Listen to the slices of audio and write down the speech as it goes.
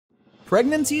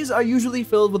Pregnancies are usually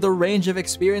filled with a range of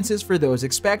experiences for those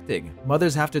expecting.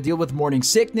 Mothers have to deal with morning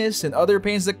sickness and other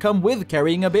pains that come with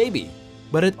carrying a baby.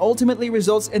 But it ultimately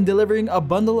results in delivering a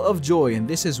bundle of joy, and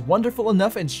this is wonderful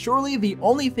enough and surely the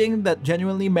only thing that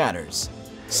genuinely matters.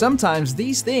 Sometimes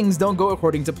these things don't go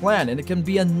according to plan, and it can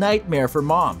be a nightmare for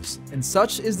moms. And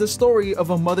such is the story of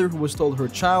a mother who was told her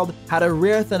child had a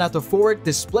rare Thanatophoric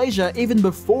Dysplasia even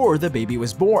before the baby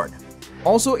was born.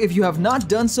 Also, if you have not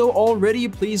done so already,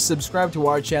 please subscribe to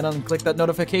our channel and click that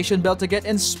notification bell to get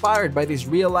inspired by these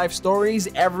real-life stories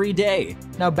every day.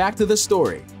 Now back to the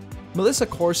story. Melissa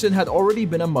Corson had already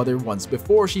been a mother once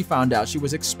before she found out she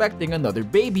was expecting another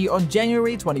baby on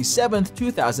January 27,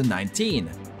 2019.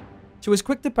 She was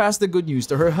quick to pass the good news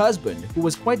to her husband, who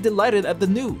was quite delighted at the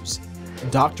news.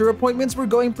 Doctor appointments were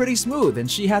going pretty smooth, and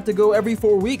she had to go every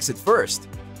 4 weeks at first.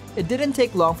 It didn't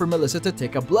take long for Melissa to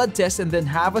take a blood test and then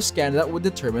have a scan that would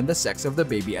determine the sex of the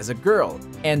baby as a girl.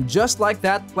 And just like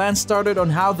that, plans started on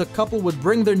how the couple would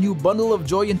bring their new bundle of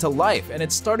joy into life, and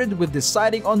it started with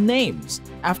deciding on names.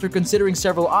 After considering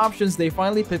several options, they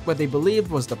finally picked what they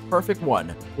believed was the perfect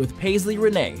one, with Paisley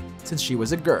Renee, since she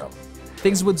was a girl.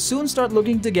 Things would soon start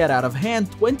looking to get out of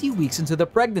hand 20 weeks into the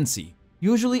pregnancy.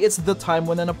 Usually it's the time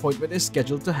when an appointment is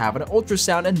scheduled to have an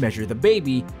ultrasound and measure the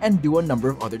baby and do a number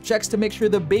of other checks to make sure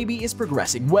the baby is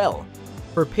progressing well.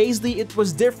 For Paisley, it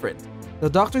was different. The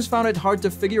doctors found it hard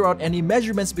to figure out any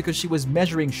measurements because she was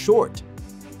measuring short.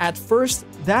 At first,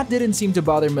 that didn't seem to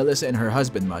bother Melissa and her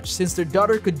husband much since their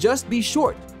daughter could just be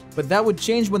short, but that would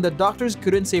change when the doctors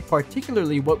couldn't say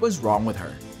particularly what was wrong with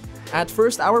her. At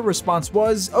first, our response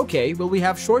was, okay, well, we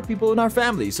have short people in our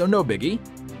family, so no biggie.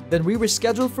 Then we were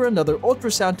scheduled for another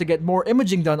ultrasound to get more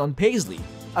imaging done on Paisley.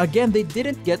 Again, they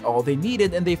didn't get all they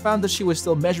needed and they found that she was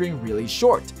still measuring really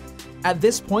short. At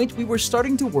this point, we were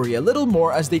starting to worry a little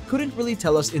more as they couldn't really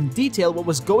tell us in detail what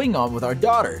was going on with our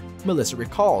daughter, Melissa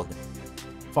recalled.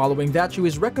 Following that, she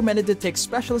was recommended to take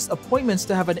specialist appointments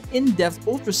to have an in-depth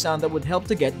ultrasound that would help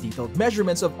to get detailed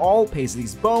measurements of all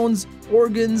Paisley's bones,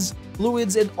 organs,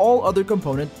 fluids, and all other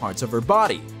component parts of her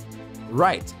body.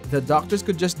 Right, the doctors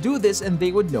could just do this and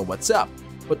they would know what's up.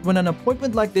 But when an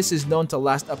appointment like this is known to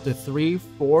last up to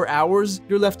 3-4 hours,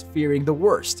 you're left fearing the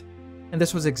worst. And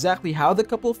this was exactly how the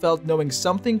couple felt knowing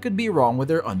something could be wrong with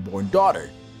their unborn daughter,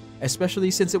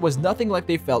 especially since it was nothing like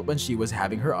they felt when she was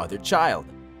having her other child.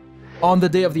 On the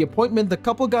day of the appointment, the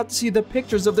couple got to see the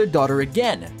pictures of their daughter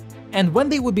again. And when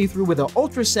they would be through with the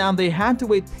ultrasound, they had to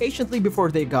wait patiently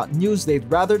before they got news they'd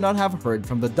rather not have heard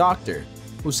from the doctor,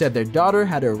 who said their daughter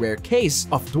had a rare case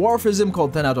of dwarfism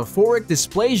called Thanatophoric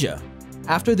Dysplasia.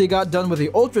 After they got done with the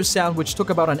ultrasound, which took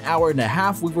about an hour and a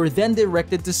half, we were then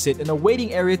directed to sit in a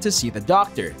waiting area to see the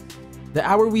doctor. The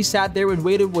hour we sat there and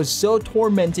waited was so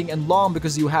tormenting and long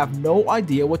because you have no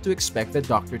idea what to expect the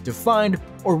doctor to find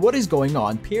or what is going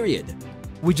on, period.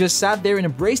 We just sat there and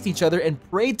embraced each other and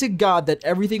prayed to God that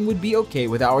everything would be okay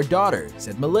with our daughter,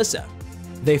 said Melissa.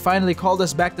 They finally called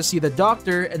us back to see the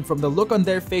doctor, and from the look on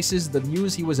their faces, the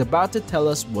news he was about to tell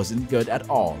us wasn't good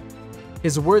at all.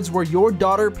 His words were, "Your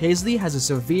daughter Paisley has a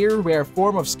severe rare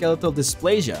form of skeletal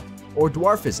dysplasia, or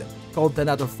dwarfism, called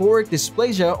Thanatophoric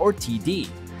Dysplasia, or TD."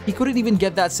 He couldn't even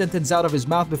get that sentence out of his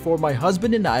mouth before my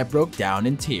husband and I broke down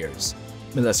in tears,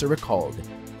 Melissa recalled.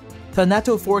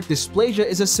 Thanatophoric dysplasia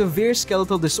is a severe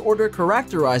skeletal disorder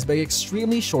characterized by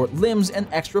extremely short limbs and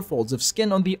extra folds of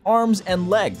skin on the arms and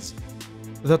legs.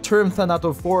 The term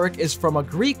thanatophoric is from a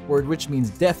Greek word which means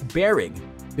death-bearing,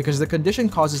 because the condition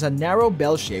causes a narrow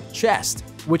bell-shaped chest,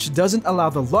 which doesn't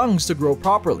allow the lungs to grow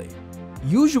properly.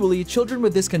 Usually, children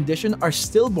with this condition are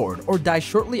stillborn or die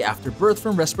shortly after birth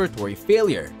from respiratory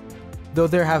failure. Though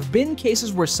there have been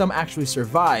cases where some actually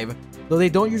survive, though they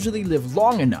don't usually live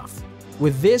long enough.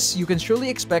 With this, you can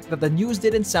surely expect that the news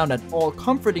didn't sound at all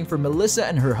comforting for Melissa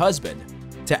and her husband.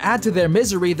 To add to their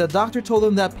misery, the doctor told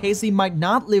them that Paisley might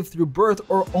not live through birth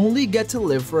or only get to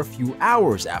live for a few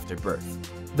hours after birth.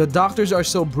 The doctors are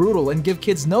so brutal and give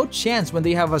kids no chance when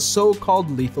they have a so-called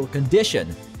lethal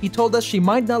condition. He told us she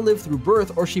might not live through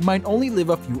birth or she might only live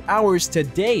a few hours to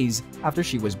days after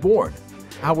she was born.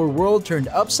 Our world turned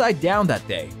upside down that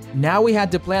day. Now we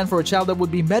had to plan for a child that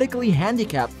would be medically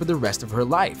handicapped for the rest of her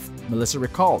life, Melissa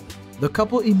recalled. The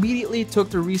couple immediately took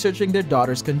to researching their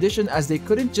daughter's condition as they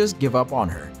couldn't just give up on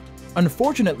her.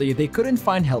 Unfortunately, they couldn't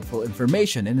find helpful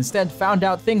information and instead found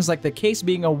out things like the case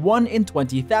being a 1 in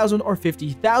 20,000 or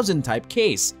 50,000 type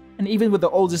case, and even with the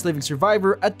oldest living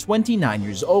survivor at 29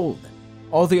 years old.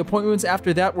 All the appointments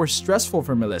after that were stressful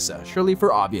for Melissa, surely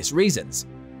for obvious reasons,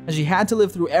 and she had to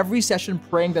live through every session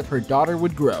praying that her daughter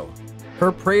would grow.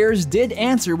 Her prayers did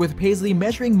answer, with Paisley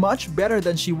measuring much better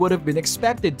than she would have been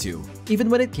expected to,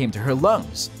 even when it came to her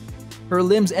lungs. Her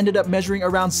limbs ended up measuring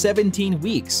around 17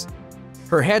 weeks.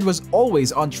 Her head was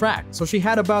always on track, so she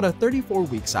had about a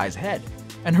 34-week size head,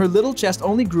 and her little chest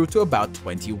only grew to about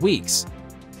 20 weeks.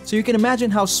 So you can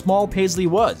imagine how small Paisley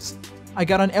was. I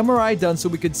got an MRI done so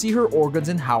we could see her organs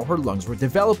and how her lungs were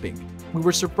developing. We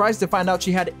were surprised to find out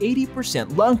she had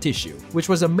 80% lung tissue, which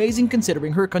was amazing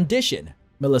considering her condition,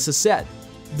 Melissa said.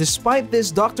 Despite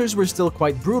this, doctors were still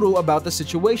quite brutal about the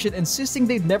situation, insisting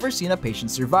they'd never seen a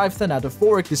patient survive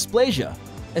thanatophoric dysplasia,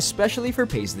 especially for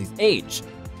Paisley's age.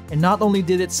 And not only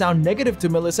did it sound negative to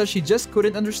Melissa, she just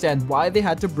couldn't understand why they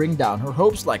had to bring down her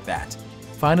hopes like that.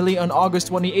 Finally, on August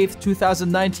 28,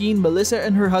 2019, Melissa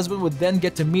and her husband would then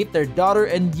get to meet their daughter,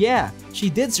 and yeah, she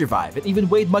did survive and even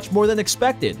weighed much more than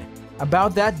expected.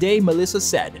 About that day, Melissa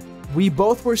said, "We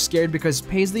both were scared because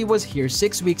Paisley was here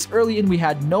 6 weeks early and we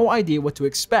had no idea what to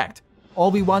expect.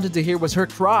 All we wanted to hear was her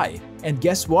cry. And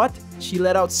guess what? She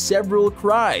let out several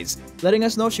cries, letting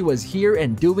us know she was here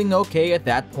and doing okay at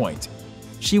that point.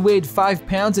 She weighed 5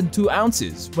 pounds and 2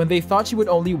 ounces when they thought she would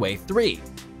only weigh 3.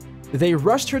 They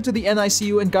rushed her to the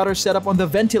NICU and got her set up on the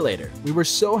ventilator. We were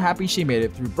so happy she made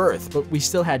it through birth, but we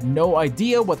still had no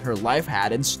idea what her life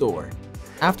had in store."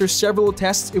 After several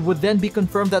tests, it would then be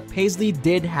confirmed that Paisley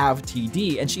did have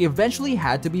TD, and she eventually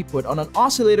had to be put on an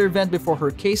oscillator vent before her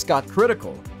case got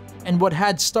critical. And what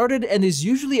had started and is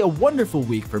usually a wonderful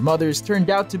week for mothers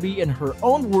turned out to be, in her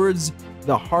own words,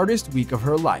 the hardest week of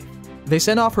her life. They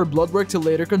sent off her blood work to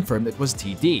later confirm it was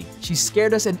TD. She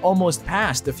scared us and almost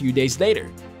passed a few days later.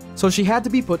 So she had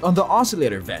to be put on the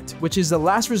oscillator vent, which is the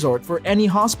last resort for any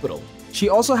hospital. She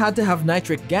also had to have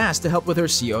nitric gas to help with her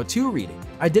CO2 reading.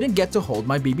 I didn't get to hold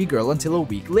my baby girl until a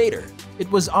week later. It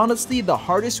was honestly the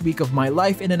hardest week of my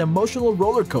life and an emotional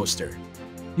roller coaster.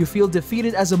 You feel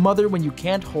defeated as a mother when you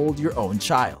can't hold your own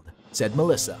child, said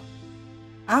Melissa.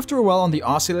 After a while on the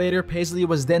oscillator, Paisley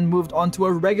was then moved onto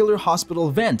a regular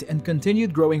hospital vent and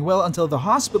continued growing well until the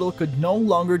hospital could no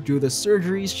longer do the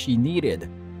surgeries she needed.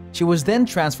 She was then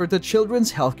transferred to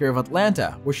Children's Healthcare of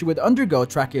Atlanta, where she would undergo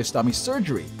tracheostomy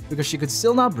surgery because she could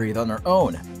still not breathe on her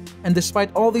own. And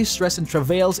despite all these stress and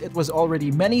travails, it was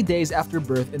already many days after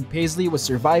birth and Paisley was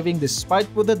surviving despite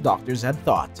what the doctors had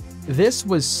thought. This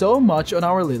was so much on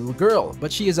our little girl,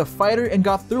 but she is a fighter and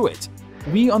got through it.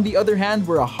 We, on the other hand,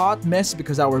 were a hot mess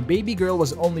because our baby girl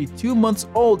was only 2 months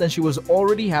old and she was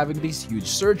already having these huge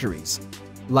surgeries.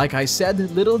 Like I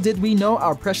said, little did we know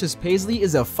our precious Paisley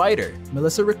is a fighter,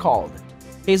 Melissa recalled.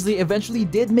 Paisley eventually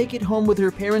did make it home with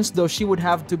her parents, though she would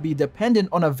have to be dependent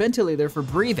on a ventilator for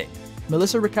breathing.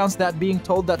 Melissa recounts that being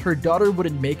told that her daughter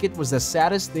wouldn't make it was the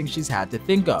saddest thing she's had to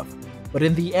think of. But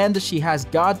in the end, she has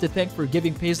God to thank for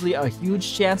giving Paisley a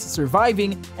huge chance at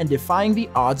surviving and defying the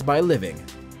odds by living.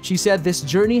 She said, "This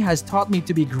journey has taught me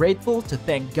to be grateful, to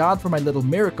thank God for my little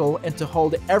miracle, and to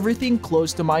hold everything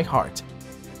close to my heart.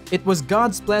 It was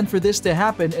God's plan for this to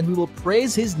happen, and we will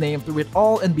praise His name through it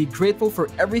all and be grateful for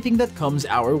everything that comes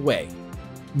our way."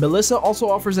 Melissa also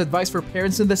offers advice for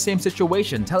parents in the same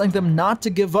situation, telling them not to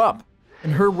give up.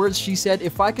 In her words, she said,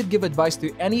 "If I could give advice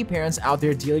to any parents out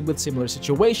there dealing with similar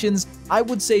situations, I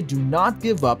would say do not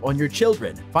give up on your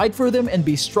children. Fight for them and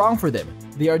be strong for them.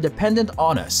 They are dependent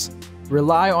on us.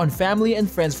 Rely on family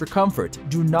and friends for comfort.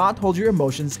 Do not hold your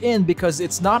emotions in because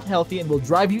it's not healthy and will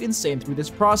drive you insane through this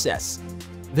process."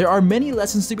 There are many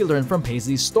lessons to be learned from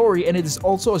Paisley's story, and it is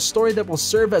also a story that will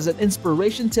serve as an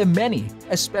inspiration to many,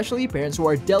 especially parents who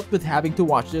are dealt with having to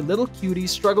watch their little cuties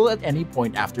struggle at any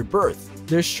point after birth.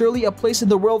 There's surely a place in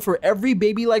the world for every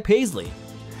baby like Paisley.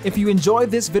 If you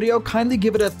enjoyed this video, kindly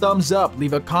give it a thumbs up,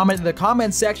 leave a comment in the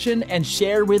comment section, and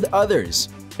share with others.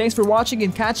 Thanks for watching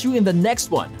and catch you in the next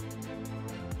one.